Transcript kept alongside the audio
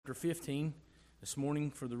Chapter 15 this morning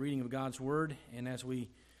for the reading of God's Word. And as we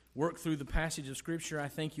work through the passage of Scripture, I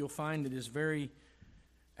think you'll find it is very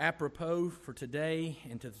apropos for today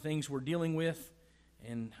and to the things we're dealing with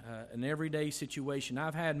in an everyday situation.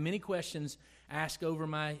 I've had many questions asked over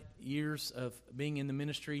my years of being in the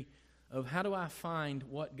ministry of how do I find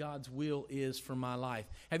what God's will is for my life.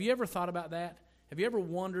 Have you ever thought about that? Have you ever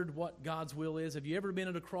wondered what God's will is? Have you ever been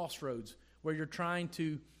at a crossroads where you're trying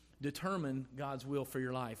to determine God's will for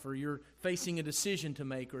your life, or you're facing a decision to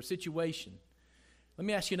make or a situation? Let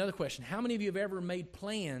me ask you another question. How many of you have ever made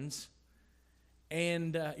plans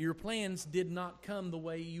and your plans did not come the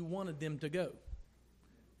way you wanted them to go?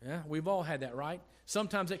 Yeah, we've all had that, right?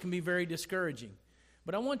 Sometimes it can be very discouraging.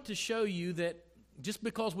 But I want to show you that just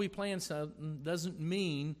because we plan something doesn't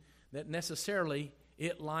mean that necessarily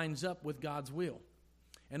it lines up with God's will.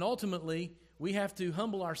 And ultimately, we have to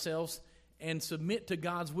humble ourselves and submit to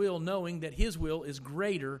God's will, knowing that His will is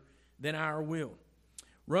greater than our will.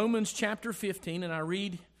 Romans chapter 15, and I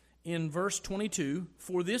read in verse 22,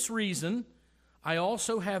 "For this reason I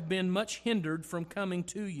also have been much hindered from coming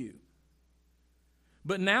to you.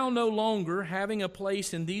 But now no longer having a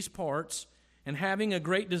place in these parts, and having a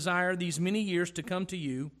great desire these many years to come to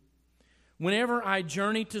you, whenever I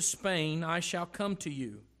journey to Spain, I shall come to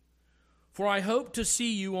you. For I hope to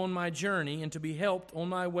see you on my journey and to be helped on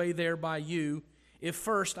my way there by you, if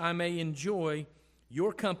first I may enjoy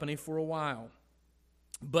your company for a while.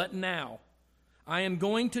 But now I am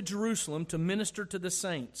going to Jerusalem to minister to the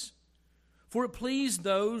saints. For it pleased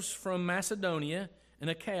those from Macedonia and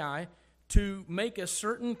Achaia to make a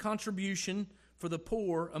certain contribution for the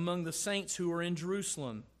poor among the saints who are in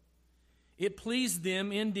Jerusalem. It pleased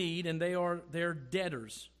them indeed, and they are their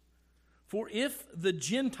debtors. For if the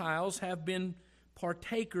Gentiles have been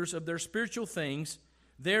partakers of their spiritual things,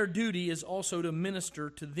 their duty is also to minister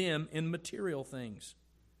to them in material things.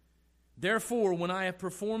 Therefore, when I have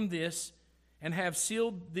performed this and have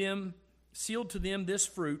sealed to them this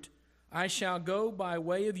fruit, I shall go by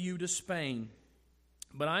way of you to Spain.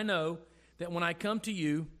 But I know that when I come to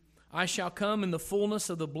you, I shall come in the fullness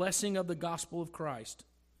of the blessing of the gospel of Christ.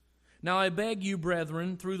 Now I beg you,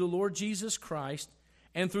 brethren, through the Lord Jesus Christ,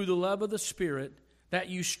 and through the love of the Spirit, that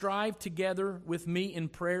you strive together with me in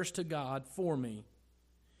prayers to God for me,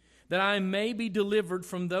 that I may be delivered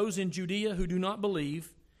from those in Judea who do not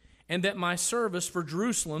believe, and that my service for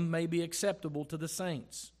Jerusalem may be acceptable to the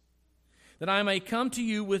saints, that I may come to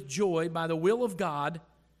you with joy by the will of God,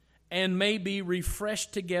 and may be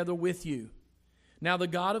refreshed together with you. Now the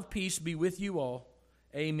God of peace be with you all.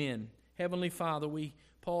 Amen." Heavenly Father, we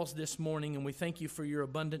pause this morning and we thank you for your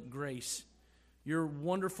abundant grace, your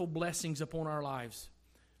wonderful blessings upon our lives.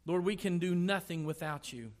 Lord, we can do nothing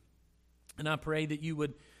without you. And I pray that you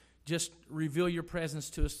would just reveal your presence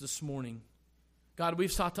to us this morning. God,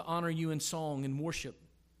 we've sought to honor you in song and worship.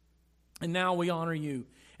 And now we honor you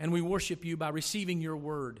and we worship you by receiving your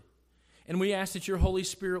word. And we ask that your Holy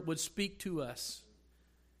Spirit would speak to us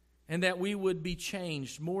and that we would be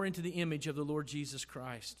changed more into the image of the Lord Jesus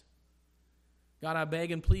Christ. God, I beg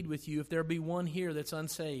and plead with you, if there be one here that's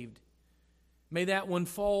unsaved, may that one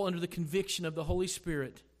fall under the conviction of the Holy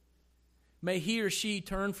Spirit. May he or she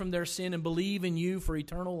turn from their sin and believe in you for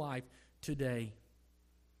eternal life today.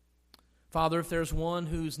 Father, if there's one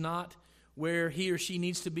who's not where he or she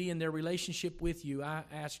needs to be in their relationship with you, I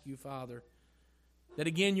ask you, Father, that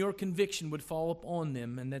again your conviction would fall upon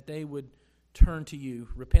them and that they would turn to you,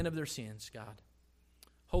 repent of their sins, God.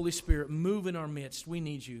 Holy Spirit, move in our midst. We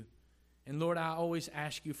need you. And Lord, I always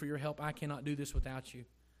ask you for your help. I cannot do this without you.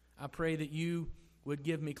 I pray that you would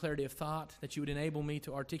give me clarity of thought, that you would enable me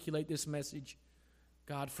to articulate this message,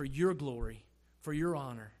 God, for your glory, for your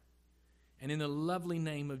honor, and in the lovely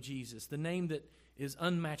name of Jesus, the name that is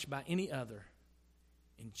unmatched by any other.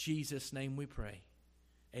 In Jesus' name we pray.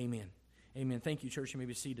 Amen. Amen. Thank you, church. You may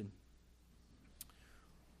be seated.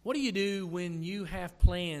 What do you do when you have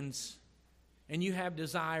plans and you have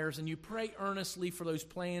desires and you pray earnestly for those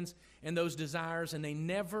plans and those desires and they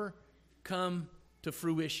never come to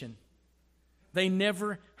fruition? They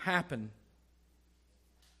never happen.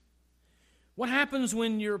 What happens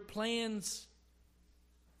when your plans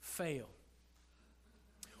fail?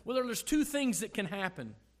 Well, there's two things that can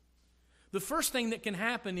happen. The first thing that can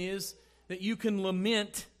happen is that you can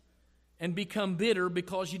lament and become bitter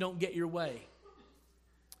because you don't get your way.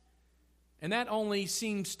 And that only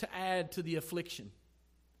seems to add to the affliction.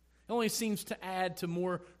 It only seems to add to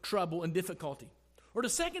more trouble and difficulty. Or the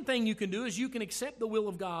second thing you can do is you can accept the will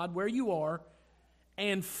of God where you are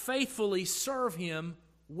and faithfully serve Him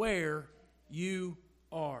where you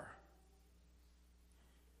are.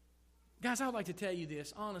 Guys, I would like to tell you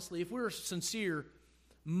this, honestly, if we're sincere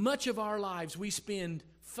much of our lives we spend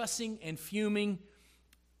fussing and fuming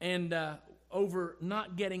and over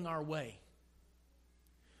not getting our way.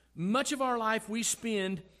 Much of our life we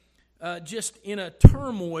spend just in a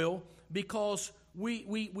turmoil because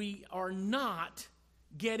we are not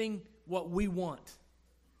getting what we want.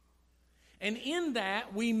 And in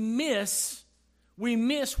that, we miss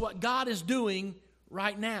what God is doing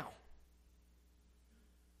right now.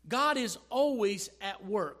 God is always at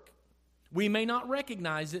work. We may not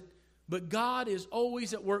recognize it, but God is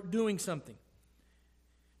always at work doing something.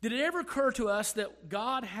 Did it ever occur to us that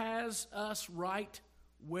God has us right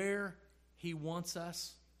where He wants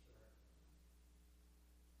us?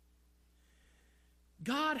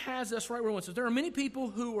 God has us right where He wants us. There are many people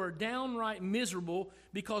who are downright miserable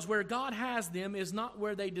because where God has them is not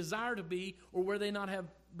where they desire to be or where they have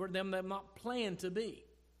not planned to be.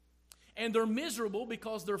 And they're miserable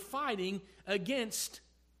because they're fighting against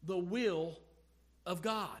the will of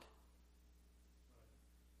God.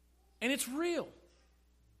 And it's real.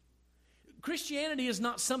 Christianity is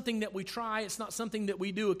not something that we try. It's not something that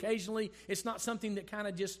we do occasionally. It's not something that kind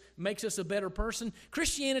of just makes us a better person.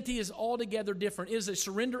 Christianity is altogether different. It is a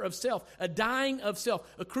surrender of self, a dying of self,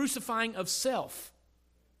 a crucifying of self.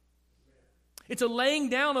 It's a laying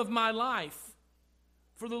down of my life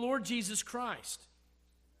for the Lord Jesus Christ.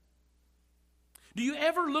 Do you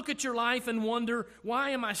ever look at your life and wonder, why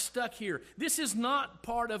am I stuck here? This is not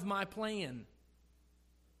part of my plan.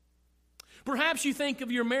 Perhaps you think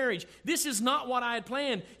of your marriage. This is not what I had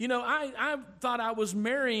planned. You know, I thought I was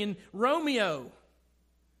marrying Romeo.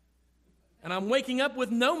 And I'm waking up with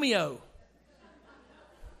Nomeo.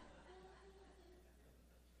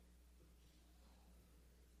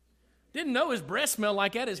 Didn't know his breath smelled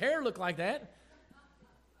like that. His hair looked like that.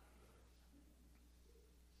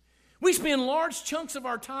 We spend large chunks of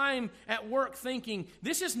our time at work thinking,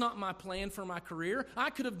 this is not my plan for my career. I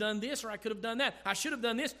could have done this or I could have done that. I should have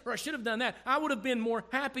done this or I should have done that. I would have been more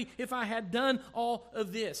happy if I had done all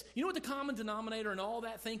of this. You know what the common denominator in all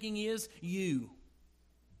that thinking is? You.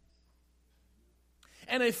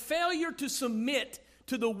 And a failure to submit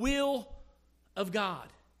to the will of God.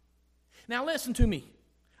 Now listen to me.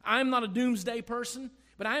 I'm not a doomsday person.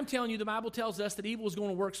 But I am telling you, the Bible tells us that evil is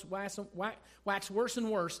going to wax worse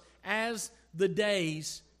and worse as the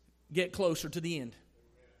days get closer to the end.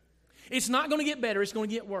 It's not going to get better. It's going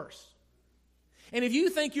to get worse. And if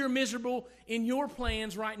you think you're miserable in your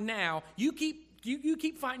plans right now, you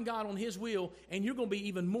keep fighting God on His will, and you're going to be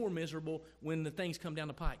even more miserable when the things come down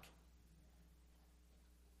the pike.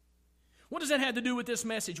 What does that have to do with this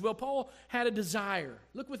message? Well, Paul had a desire.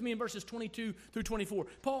 Look with me in verses 22 through 24.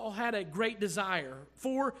 Paul had a great desire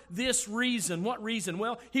for this reason. What reason?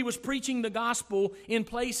 Well, he was preaching the gospel in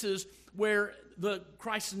places where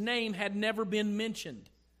Christ's name had never been mentioned.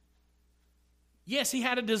 Yes, he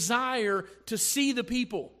had a desire to see the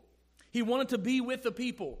people. He wanted to be with the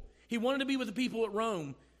people. He wanted to be with the people at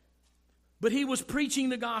Rome. But he was preaching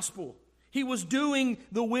the gospel. He was doing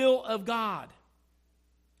the will of God.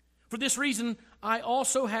 For this reason, I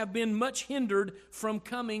also have been much hindered from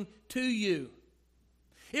coming to you.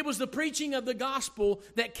 It was the preaching of the gospel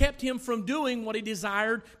that kept him from doing what he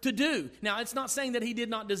desired to do. Now, it's not saying that he did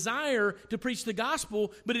not desire to preach the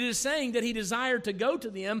gospel, but it is saying that he desired to go to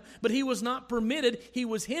them, but he was not permitted, he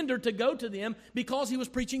was hindered to go to them because he was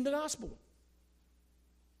preaching the gospel.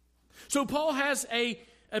 So Paul has a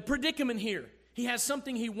predicament here. He has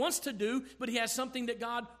something he wants to do, but he has something that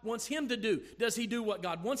God wants him to do. Does he do what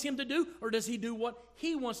God wants him to do, or does he do what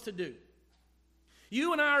he wants to do?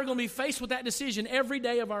 You and I are going to be faced with that decision every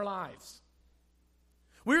day of our lives.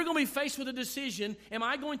 We're going to be faced with a decision, am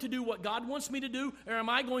I going to do what God wants me to do, or am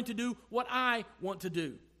I going to do what I want to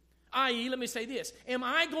do? I.e., let me say this, am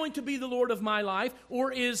I going to be the Lord of my life,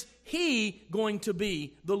 or is He going to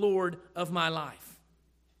be the Lord of my life?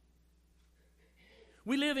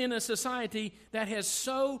 We live in a society that has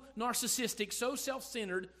so narcissistic, so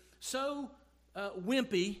self-centered, so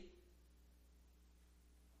wimpy,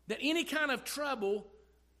 that any kind of trouble,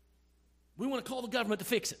 we want to call the government to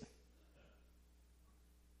fix it.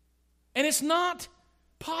 And it's not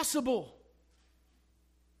possible.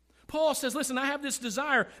 Paul says, listen, I have this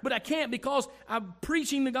desire, but I can't because I'm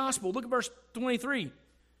preaching the gospel. Look at verse 23.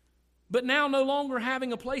 But now no longer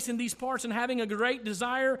having a place in these parts and having a great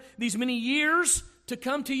desire these many years to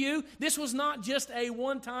come to you. This was not just a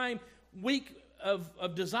one-time week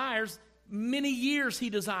of desires. Many years he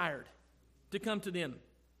desired to come to them.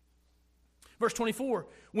 Verse 24,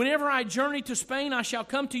 whenever I journey to Spain, I shall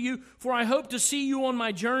come to you, for I hope to see you on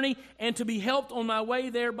my journey and to be helped on my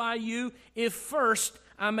way there by you, if first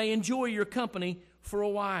I may enjoy your company for a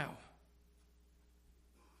while.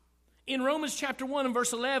 In Romans chapter 1 and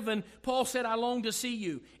verse 11, Paul said, I long to see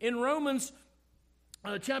you. In Romans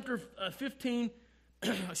chapter 15,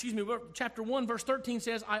 chapter 1 verse 13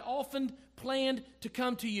 says, I often planned to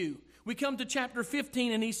come to you. We come to chapter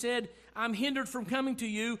 15 and he said, I'm hindered from coming to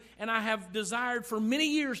you, and I have desired for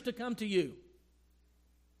many years to come to you.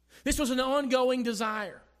 This was an ongoing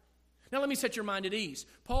desire. Now let me set your mind at ease.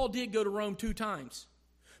 Paul did go to Rome 2 times.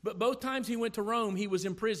 But both times he went to Rome, he was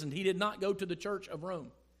imprisoned. He did not go to the church of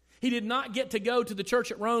Rome. He did not get to go to the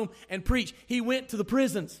church at Rome and preach. He went to the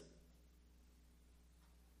prisons.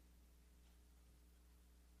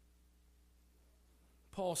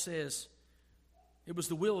 Paul says, it was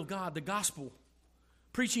the will of God, the gospel,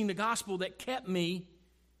 preaching the gospel that kept me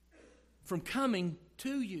from coming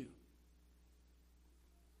to you.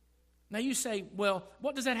 Now you say, well,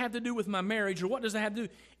 what does that have to do with my marriage, or what does that have to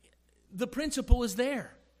do? The principle is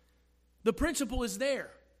there. The principle is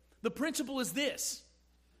there. The principle is this.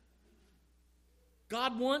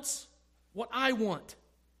 God wants what I want.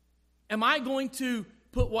 Am I going to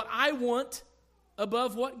put what I want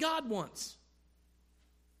above what God wants?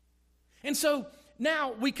 And so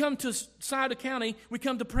now we come to Scioto County, we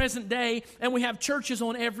come to present day, and we have churches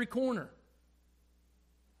on every corner.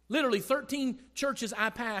 Literally 13 churches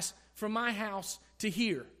I pass from my house to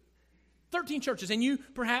here. 13 churches, and you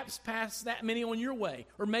perhaps pass that many on your way,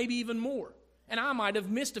 or maybe even more. And I might have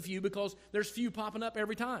missed a few because there's few popping up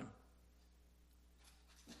every time.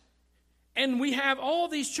 And we have all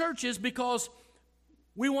these churches because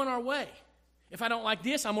we want our way. If I don't like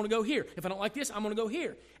this, I'm going to go here. If I don't like this, I'm going to go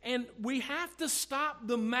here. And we have to stop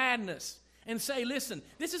the madness and say, listen,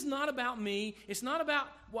 this is not about me. It's not about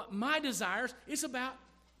what my desires. It's about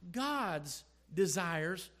God's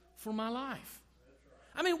desires for my life.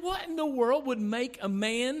 I mean, what in the world would make a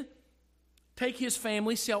man take his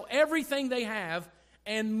family, sell everything they have,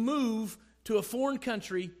 and move to a foreign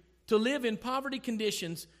country to live in poverty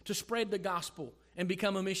conditions to spread the gospel and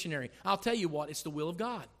become a missionary? I'll tell you what, it's the will of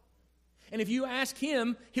God. And if you ask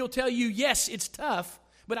him, he'll tell you, yes, it's tough,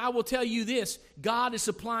 but I will tell you this, God is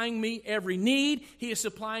supplying me every need. He is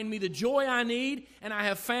supplying me the joy I need, and I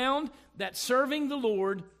have found that serving the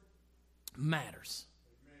Lord matters.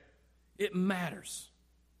 It matters.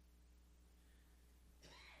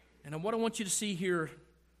 And what I want you to see here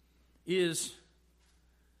is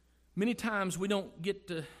many times we don't get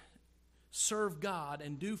to serve God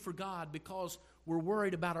and do for God because we're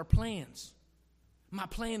worried about our plans. My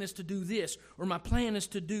plan is to do this, or my plan is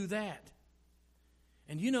to do that.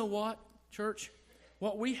 And you know what, church?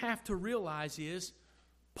 What we have to realize is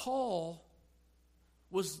Paul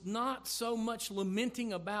was not so much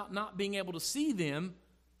lamenting about not being able to see them,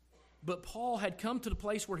 but Paul had come to the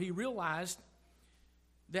place where he realized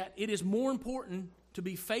that it is more important to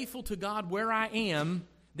be faithful to God where I am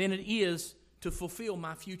than it is to fulfill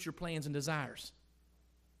my future plans and desires.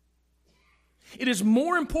 It is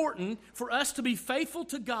more important for us to be faithful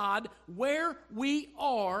to God where we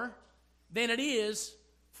are than it is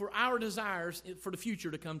for our desires for the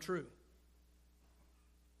future to come true.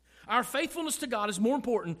 Our faithfulness to God is more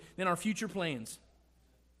important than our future plans.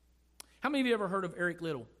 How many of you ever heard of Eric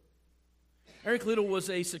Liddell? Eric Liddell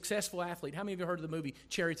was a successful athlete. How many of you heard of the movie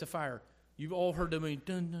Chariots of Fire? You've all heard the movie.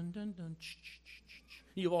 Dun, dun, dun, dun, ch, ch, ch, ch.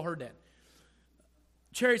 You've all heard that.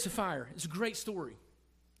 Chariots of Fire. It's a great story.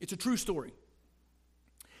 It's a true story.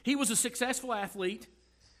 He was a successful athlete,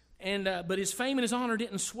 but his fame and his honor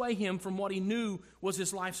didn't sway him from what he knew was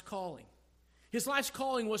his life's calling. His life's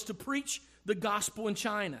calling was to preach the gospel in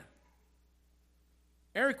China.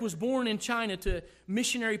 Eric was born in China to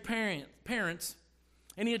missionary parents,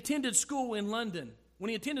 and he attended school in London. When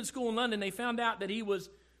he attended school in London, they found out that he was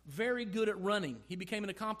very good at running. He became an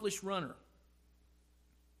accomplished runner.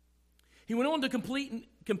 He went on to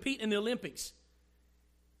compete in the Olympics,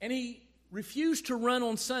 and he refused to run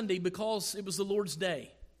on Sunday because it was the Lord's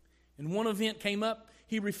day. And one event came up,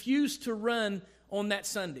 he refused to run on that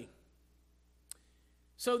Sunday.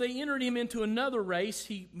 So they entered him into another race.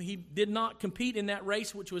 He did not compete in that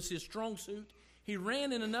race, which was his strong suit. He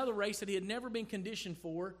ran in another race that he had never been conditioned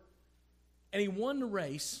for, and he won the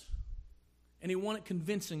race, and he won it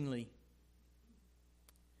convincingly.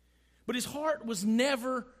 But his heart was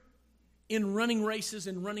never in running races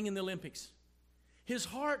and running in the Olympics. His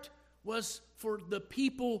heart was for the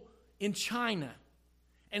people in China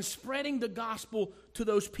and spreading the gospel to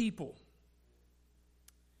those people.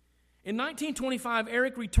 In 1925,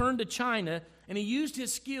 Eric returned to China, and he used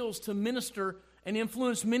his skills to minister and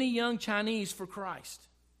influence many young Chinese for Christ.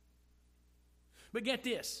 But get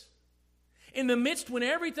this. In the midst when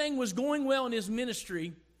everything was going well in his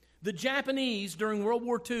ministry, the Japanese during World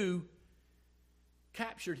War II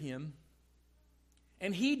captured him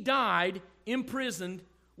and he died imprisoned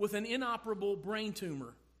with an inoperable brain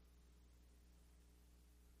tumor.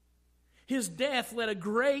 His death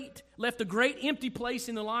left a great empty place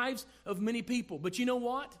in the lives of many people. But you know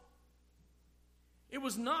what? It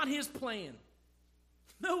was not his plan.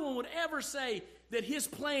 No one would ever say that his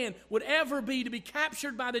plan would ever be to be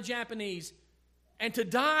captured by the Japanese and to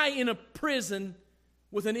die in a prison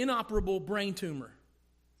with an inoperable brain tumor.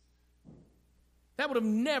 That would have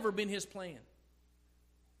never been his plan.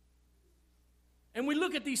 And we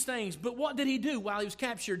look at these things, but what did he do while he was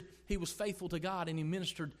captured? He was faithful to God, and he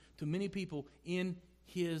ministered to many people in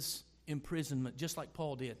his imprisonment, just like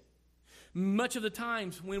Paul did. Much of the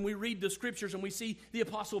times when we read the Scriptures and we see the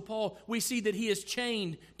Apostle Paul, we see that he is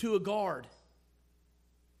chained to a guard.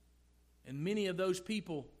 And many of those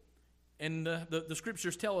people, and the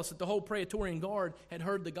Scriptures tell us that the whole Praetorian Guard had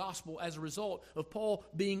heard the gospel as a result of Paul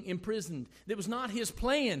being imprisoned. That was not his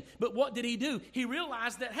plan, but what did he do? He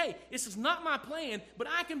realized that, hey, this is not my plan, but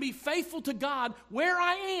I can be faithful to God where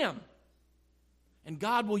I am. And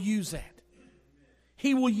God will use that.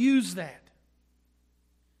 He will use that.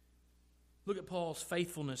 Look at Paul's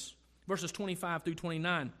faithfulness, verses 25 through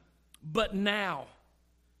 29. But now,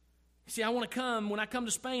 see, I want to come, when I come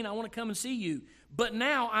to Spain, I want to come and see you. But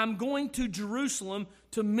now I'm going to Jerusalem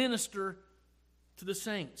to minister to the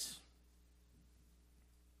saints.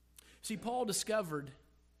 See, Paul discovered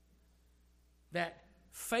that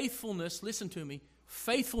faithfulness, listen to me,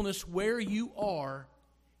 faithfulness where you are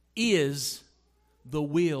is the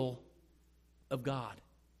will of God.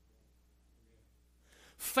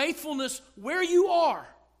 Faithfulness where you are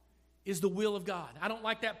is the will of God. I don't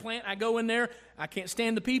like that plant. I go in there. I can't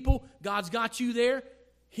stand the people. God's got you there.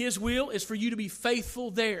 His will is for you to be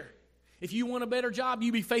faithful there. If you want a better job,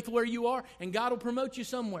 you be faithful where you are, and God will promote you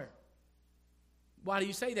somewhere. Why do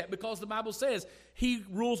you say that? Because the Bible says He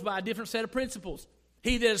rules by a different set of principles.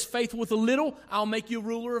 He that is faithful with a little, I'll make you a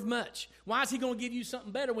ruler of much. Why is He going to give you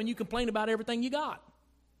something better when you complain about everything you got?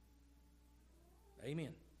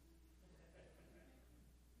 Amen.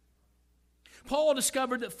 Paul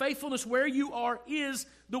discovered that faithfulness where you are is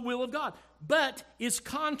the will of God, but is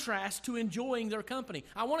contrast to enjoying their company.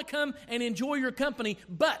 I want to come and enjoy your company,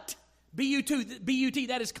 but, B-U-T,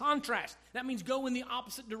 that is contrast. That means go in the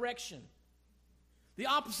opposite direction. The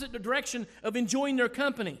opposite direction of enjoying their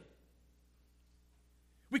company.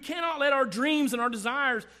 We cannot let our dreams and our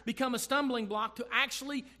desires become a stumbling block to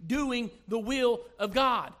actually doing the will of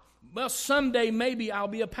God. Well, someday maybe I'll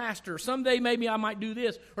be a pastor. Someday maybe I might do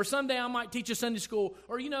this. Or someday I might teach a Sunday school.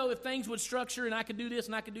 Or, if things would structure and I could do this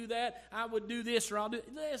and I could do that, I would do this or I'll do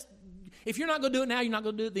this. If you're not going to do it now, you're not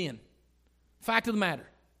going to do it then. Fact of the matter.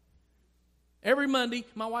 Every Monday,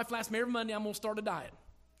 my wife asks me every Monday, I'm going to start a diet.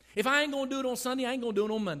 If I ain't going to do it on Sunday, I ain't going to do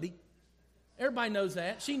it on Monday. Everybody knows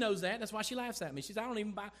that. She knows that. That's why she laughs at me. She says, I don't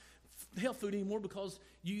even buy health food anymore because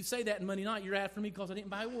you say that on Monday night. You're after me because I didn't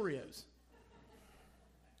buy Oreos.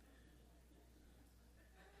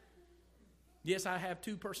 Yes, I have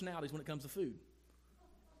two personalities when it comes to food.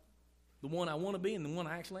 The one I want to be and the one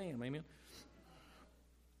I actually am. Amen.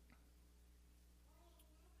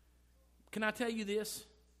 Can I tell you this?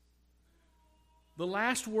 The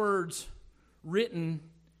last words written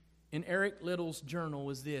in Eric Little's journal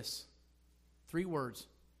was this. 3 words.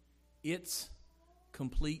 It's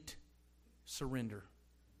complete surrender.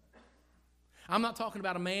 I'm not talking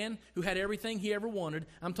about a man who had everything he ever wanted.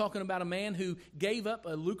 I'm talking about a man who gave up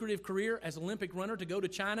a lucrative career as an Olympic runner to go to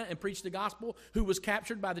China and preach the gospel, who was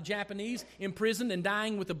captured by the Japanese, imprisoned and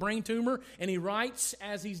dying with a brain tumor. And he writes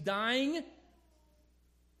as he's dying,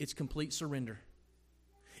 it's complete surrender.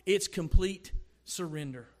 It's complete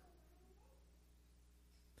surrender.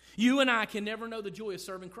 You and I can never know the joy of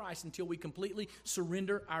serving Christ until we completely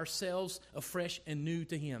surrender ourselves afresh and new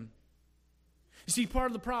to Him. You see, part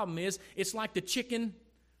of the problem is it's like the chicken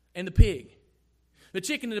and the pig. The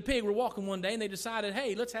chicken and the pig were walking one day and they decided,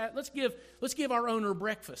 hey, let's give our owner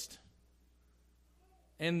breakfast.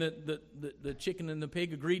 And the chicken and the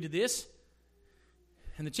pig agreed to this.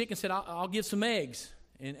 And the chicken said, I'll give some eggs.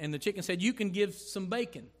 And the chicken said, you can give some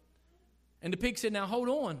bacon. And the pig said, now hold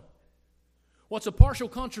on. What's a partial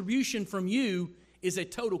contribution from you is a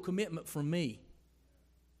total commitment from me.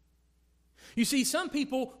 You see, some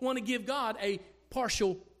people want to give God a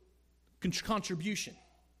partial contribution.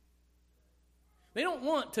 They don't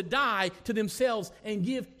want to die to themselves and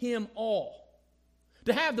give Him all.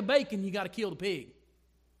 To have the bacon, you got to kill the pig.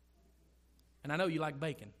 And I know you like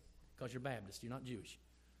bacon because you're Baptist, you're not Jewish.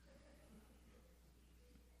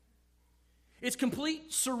 It's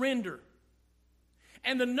complete surrender.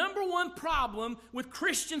 And the number one problem with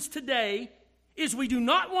Christians today is we do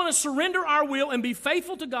not want to surrender our will and be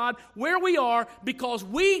faithful to God where we are because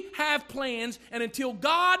we have plans, and until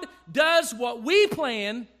God does what we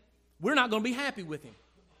plan, we're not going to be happy with Him.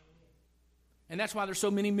 And that's why there's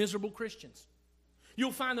so many miserable Christians.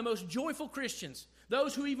 You'll find the most joyful Christians,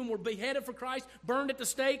 those who even were beheaded for Christ, burned at the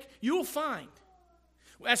stake, you'll find.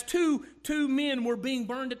 As two men were being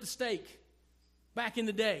burned at the stake back in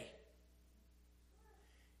the day.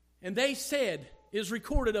 And they said, it is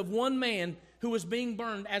recorded of one man who was being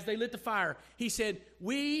burned as they lit the fire. He said,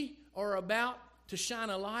 we are about to shine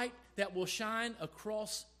a light that will shine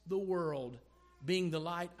across the world, being the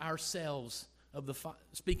light ourselves of the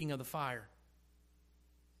speaking of the fire.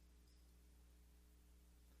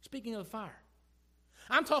 Speaking of the fire.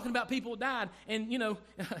 I'm talking about people who died, and,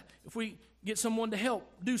 if we get someone to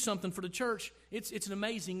help do something for the church, it's an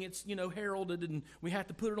amazing, it's, heralded, and we have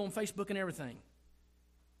to put it on Facebook and everything.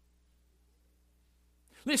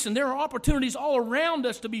 Listen, there are opportunities all around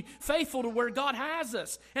us to be faithful to where God has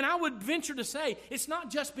us. And I would venture to say, it's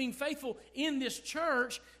not just being faithful in this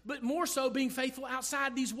church, but more so being faithful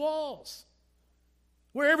outside these walls,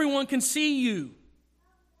 where everyone can see you,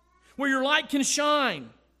 where your light can shine.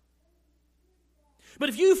 But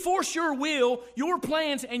if you force your will, your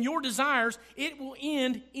plans, and your desires, it will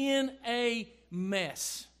end in a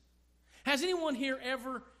mess. Has anyone here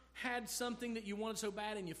ever had something that you wanted so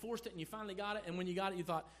bad and you forced it and you finally got it, and when you got it you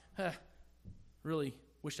thought, really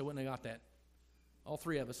wished I wouldn't have got that? All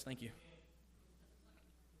three of us, thank you.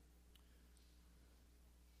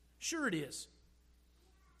 Sure it is.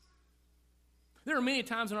 There are many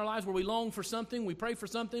times in our lives where we long for something, we pray for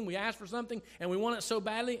something, we ask for something, and we want it so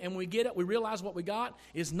badly, and when we get it, we realize what we got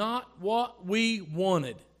is not what we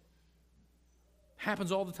wanted.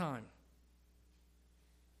 Happens all the time.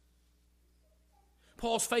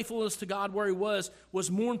 Paul's faithfulness to God where he was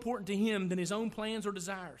more important to him than his own plans or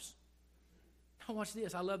desires. Now watch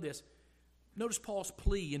this, I love this. Notice Paul's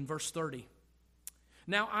plea in verse 30.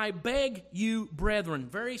 Now I beg you, brethren,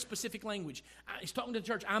 very specific language. He's talking to the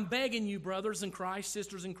church. I'm begging you, brothers in Christ,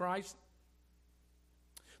 sisters in Christ,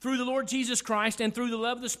 through the Lord Jesus Christ and through the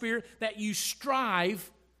love of the Spirit, that you strive.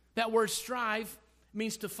 That word strive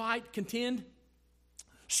means to fight, contend.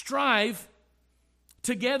 Strive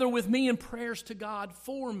together with me in prayers to God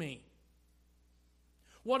for me.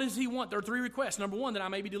 What does he want? There are three requests. Number one, that I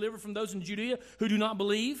may be delivered from those in Judea who do not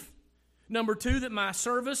believe. Number two, that my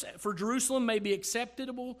service for Jerusalem may be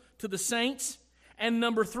acceptable to the saints. And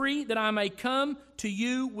number three, that I may come to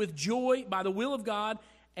you with joy by the will of God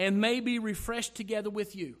and may be refreshed together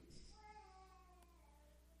with you.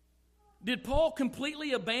 Did Paul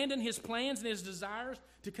completely abandon his plans and his desires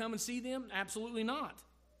to come and see them? Absolutely not.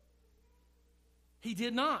 He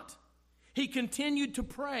did not. He continued to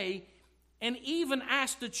pray and even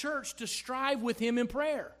asked the church to strive with him in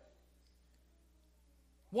prayer.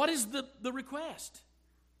 What is the request?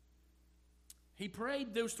 He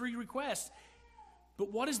prayed those three requests.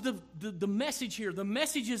 But what is the message here? The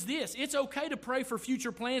message is this. It's okay to pray for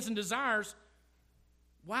future plans and desires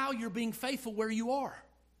while you're being faithful where you are.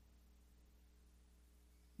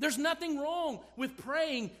 There's nothing wrong with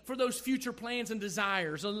praying for those future plans and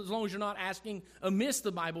desires, as long as you're not asking amiss,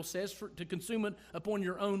 the Bible says, to consume it upon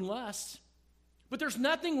your own lusts. But there's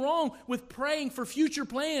nothing wrong with praying for future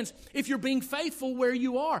plans if you're being faithful where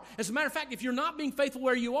you are. As a matter of fact, if you're not being faithful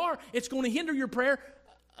where you are, it's going to hinder your prayer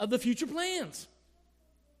of the future plans.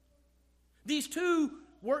 These two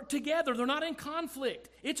work together. They're not in conflict.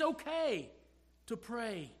 It's okay to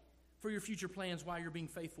pray for your future plans while you're being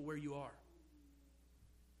faithful where you are.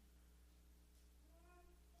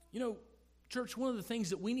 You know, church, one of the things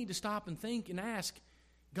that we need to stop and think and ask,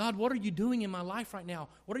 God, what are you doing in my life right now?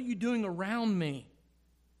 What are you doing around me?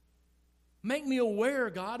 Make me aware,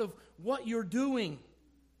 God, of what you're doing.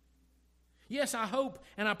 Yes, I hope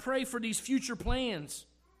and I pray for these future plans.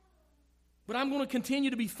 But I'm going to continue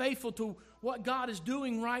to be faithful to what God is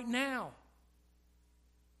doing right now.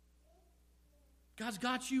 God's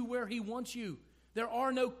got you where He wants you. There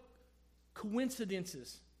are no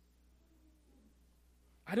coincidences.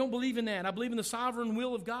 I don't believe in that. I believe in the sovereign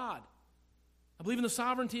will of God. I believe in the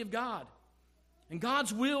sovereignty of God. And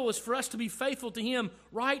God's will is for us to be faithful to Him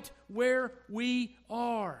right where we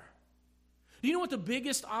are. Do you know what the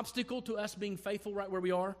biggest obstacle to us being faithful right where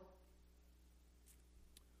we are?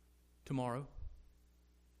 Tomorrow.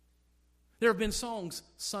 There have been songs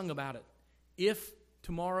sung about it. If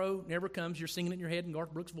tomorrow never comes, you're singing it in your head in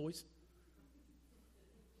Garth Brooks' voice.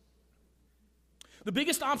 The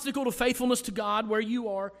biggest obstacle to faithfulness to God where you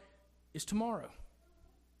are is tomorrow.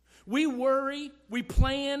 We worry, we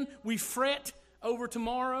plan, we fret over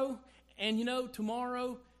tomorrow, and you know,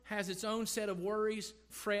 tomorrow has its own set of worries,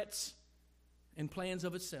 frets, and plans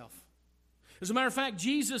of itself. As a matter of fact,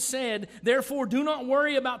 Jesus said, therefore do not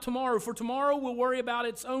worry about tomorrow, for tomorrow will worry about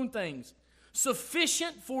its own things.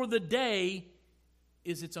 Sufficient for the day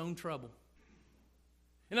is its own trouble.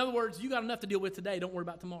 In other words, you got enough to deal with today. Don't worry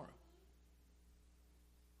about tomorrow.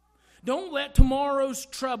 Don't let tomorrow's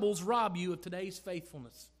troubles rob you of today's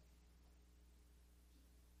faithfulness.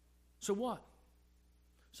 So what?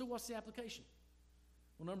 So what's the application?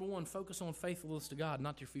 Well, number one, focus on faithfulness to God,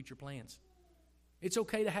 not your future plans. It's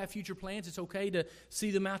okay to have future plans. It's okay to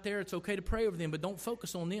see them out there. It's okay to pray over them, but don't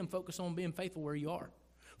focus on them. Focus on being faithful where you are.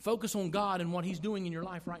 Focus on God and what He's doing in your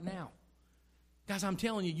life right now. Guys, I'm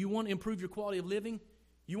telling you, you want to improve your quality of living?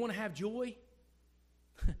 You want to have joy?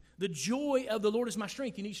 The joy of the Lord is my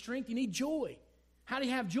strength. You need strength, you need joy. How do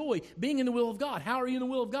you have joy? Being in the will of God. How are you in the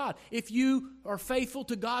will of God? If you are faithful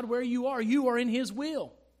to God where you are in His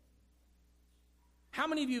will. How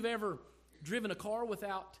many of you have ever driven a car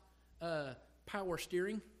without power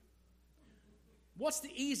steering? What's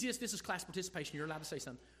the easiest, this is class participation, you're allowed to say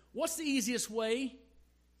something. What's the easiest way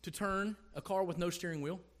to turn a car with no steering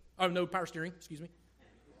wheel? Oh, no power steering, excuse me.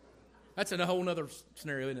 That's a whole other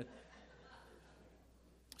scenario, isn't it?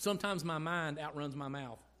 Sometimes my mind outruns my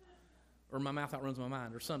mouth. Or my mouth outruns my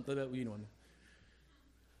mind, or something, you know.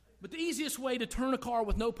 But the easiest way to turn a car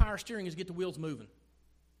with no power steering is get the wheels moving.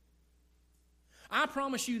 I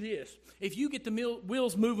promise you this, if you get the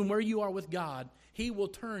wheels moving where you are with God, He will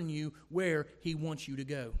turn you where He wants you to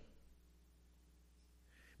go.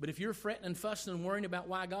 But if you're fretting and fussing and worrying about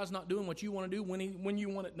why God's not doing what you want to do when you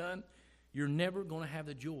want it done, you're never going to have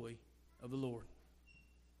the joy of the Lord.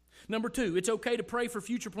 Number two, it's okay to pray for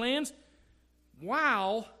future plans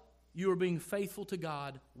while you are being faithful to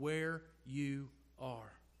God where you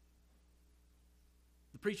are.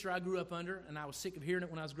 The preacher I grew up under, and I was sick of hearing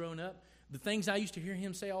it when I was growing up, the things I used to hear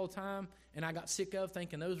him say all the time, and I got sick of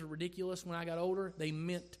thinking those are ridiculous when I got older, they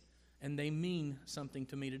meant and they mean something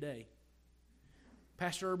to me today.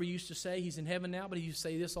 Pastor Irby used to say, he's in heaven now, but he used to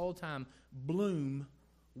say this all the time, bloom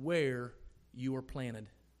where you are planted.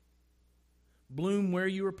 Bloom where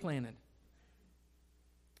you are planted.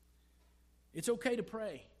 It's okay to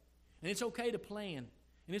pray. And it's okay to plan.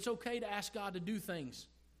 And it's okay to ask God to do things.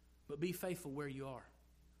 But be faithful where you are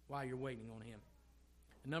while you're waiting on Him.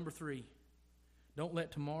 And number three, don't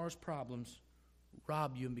let tomorrow's problems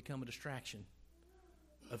rob you and become a distraction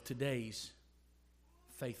of today's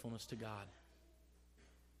faithfulness to God.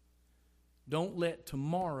 Don't let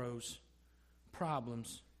tomorrow's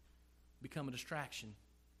problems become a distraction.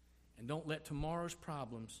 And don't let tomorrow's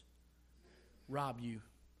problems rob you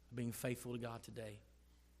of being faithful to God today.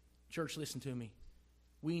 Church, listen to me.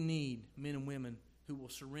 We need men and women who will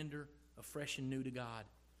surrender afresh and new to God.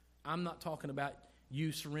 I'm not talking about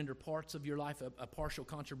you surrender parts of your life, a partial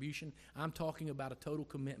contribution. I'm talking about a total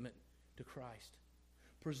commitment to Christ.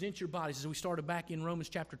 Present your bodies, as we started back in Romans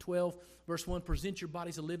chapter 12, verse 1, present your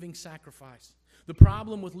bodies a living sacrifice. The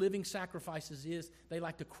problem with living sacrifices is they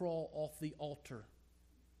like to crawl off the altar.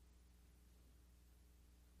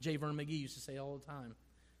 J. Vernon McGee used to say all the time.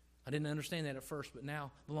 I didn't understand that at first, but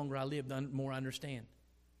now, the longer I live, the more I understand.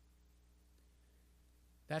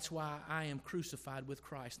 That's why I am crucified with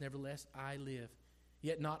Christ. Nevertheless, I live.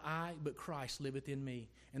 Yet not I, but Christ liveth in me.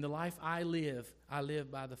 And the life I live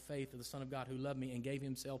by the faith of the Son of God who loved me and gave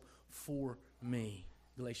Himself for me.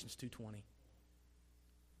 Galatians 2:20.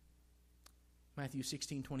 Matthew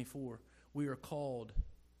 16:24. We are called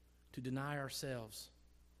to deny ourselves,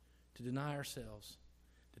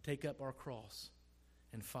 to take up our cross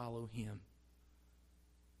and follow Him.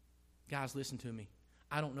 Guys, listen to me.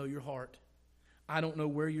 I don't know your heart. I don't know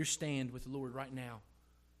where you stand with the Lord right now.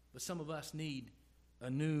 But some of us need a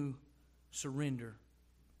new surrender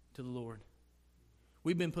to the Lord.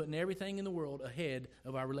 We've been putting everything in the world ahead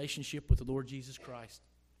of our relationship with the Lord Jesus Christ.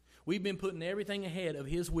 We've been putting everything ahead of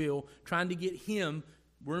His will, trying to get Him.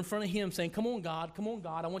 We're in front of Him saying, come on, God,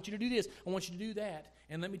 I want you to do this. I want you to do that.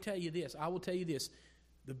 And let me tell you this. I will tell you this.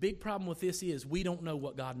 The big problem with this is we don't know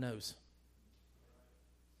what God knows.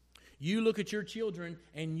 You look at your children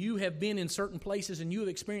and you have been in certain places and you have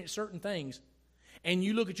experienced certain things. And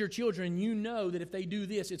you look at your children and you know that if they do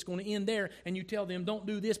this, it's going to end there. And you tell them, don't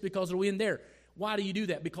do this because it'll end there. Why do you do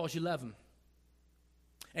that? Because you love them.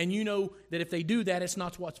 And you know that if they do that, it's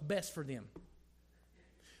not what's best for them.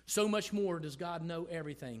 So much more does God know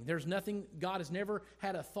everything. There's nothing, God has never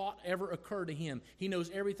had a thought ever occur to Him. He knows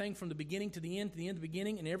everything from the beginning to the end to the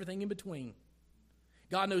beginning, and everything in between.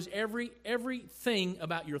 God knows everything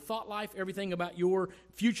about your thought life, everything about your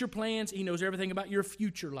future plans. He knows everything about your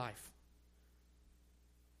future life.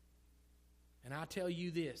 And I tell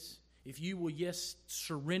you this, if you will,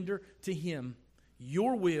 surrender to Him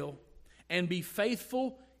your will and be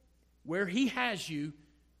faithful where He has you,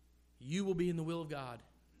 you will be in the will of God,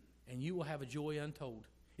 and you will have a joy untold.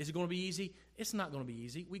 Is it going to be easy? It's not going to be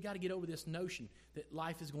easy. We got to get over this notion that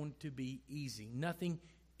life is going to be easy. Nothing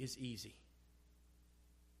is easy.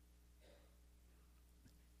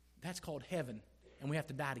 That's called heaven, and we have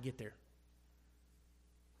to die to get there.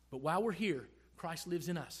 But while we're here, Christ lives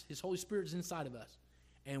in us. His Holy Spirit is inside of us,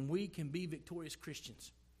 and we can be victorious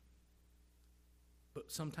Christians.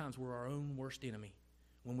 But sometimes we're our own worst enemy.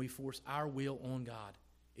 When we force our will on God,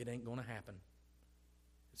 it ain't going to happen.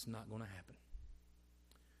 It's not going to happen.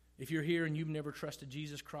 If you're here and you've never trusted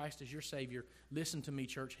Jesus Christ as your Savior, listen to me,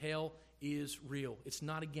 church. Hell is real. It's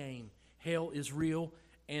not a game. Hell is real,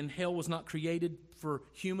 and hell was not created for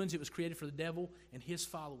humans. It was created for the devil and his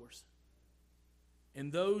followers.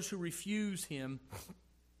 And those who refuse Him,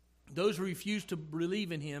 those who refuse to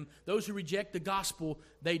believe in Him, those who reject the gospel,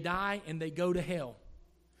 they die and they go to hell.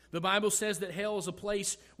 The Bible says that hell is a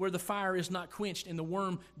place where the fire is not quenched and the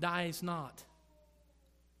worm dies not.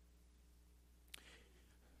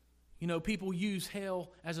 You know, people use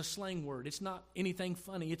hell as a slang word. It's not anything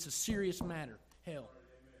funny. It's a serious matter, hell.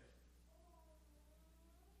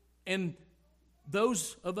 And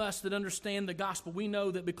those of us that understand the gospel, we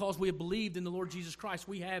know that because we have believed in the Lord Jesus Christ,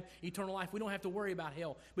 we have eternal life. We don't have to worry about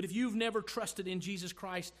hell. But if you've never trusted in Jesus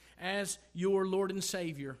Christ as your Lord and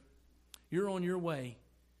Savior, you're on your way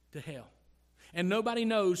to hell. And nobody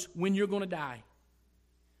knows when you're going to die.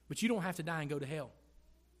 But you don't have to die and go to hell.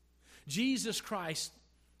 Jesus Christ,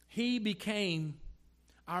 He became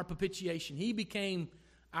our propitiation. He became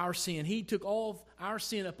our sin. He took all of our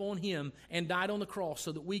sin upon Him and died on the cross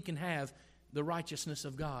so that we can have the righteousness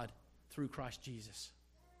of God through Christ Jesus.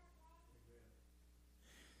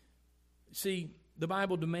 See, the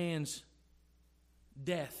Bible demands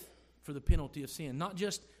death for the penalty of sin. Not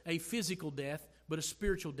just a physical death, but a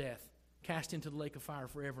spiritual death, cast into the lake of fire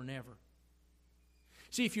forever and ever.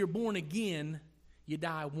 See, if you're born again, you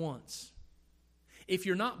die once. If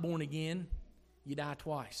you're not born again, you die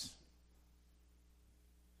twice.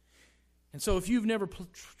 And so if you've never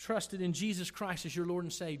trusted in Jesus Christ as your Lord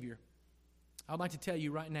and Savior, I'd like to tell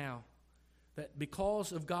you right now that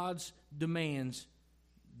because of God's demands,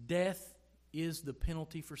 death is the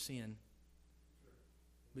penalty for sin.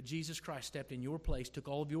 But Jesus Christ stepped in your place, took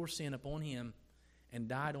all of your sin upon Him, and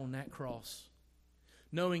died on that cross,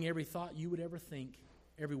 knowing every thought you would ever think,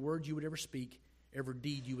 every word you would ever speak, every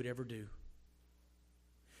deed you would ever do.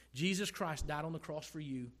 Jesus Christ died on the cross for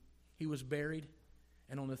you. He was buried,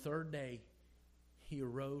 and on the third day, He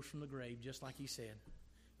arose from the grave, just like He said,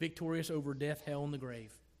 victorious over death, hell, and the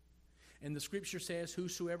grave. And the Scripture says,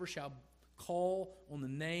 whosoever shall call on the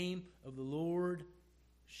name of the Lord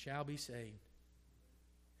shall be saved.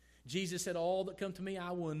 Jesus said, all that come to me,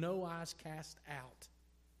 I will in no wise cast out.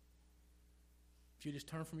 If you just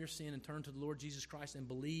turn from your sin and turn to the Lord Jesus Christ and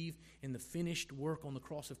believe in the finished work on the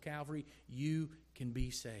cross of Calvary, you can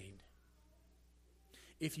be saved.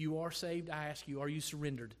 If you are saved, I ask you, are you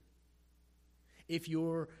surrendered? If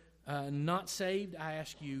you're not saved, I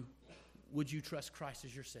ask you, would you trust Christ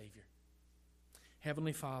as your Savior?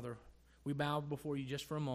 Heavenly Father, we bow before you just for a moment.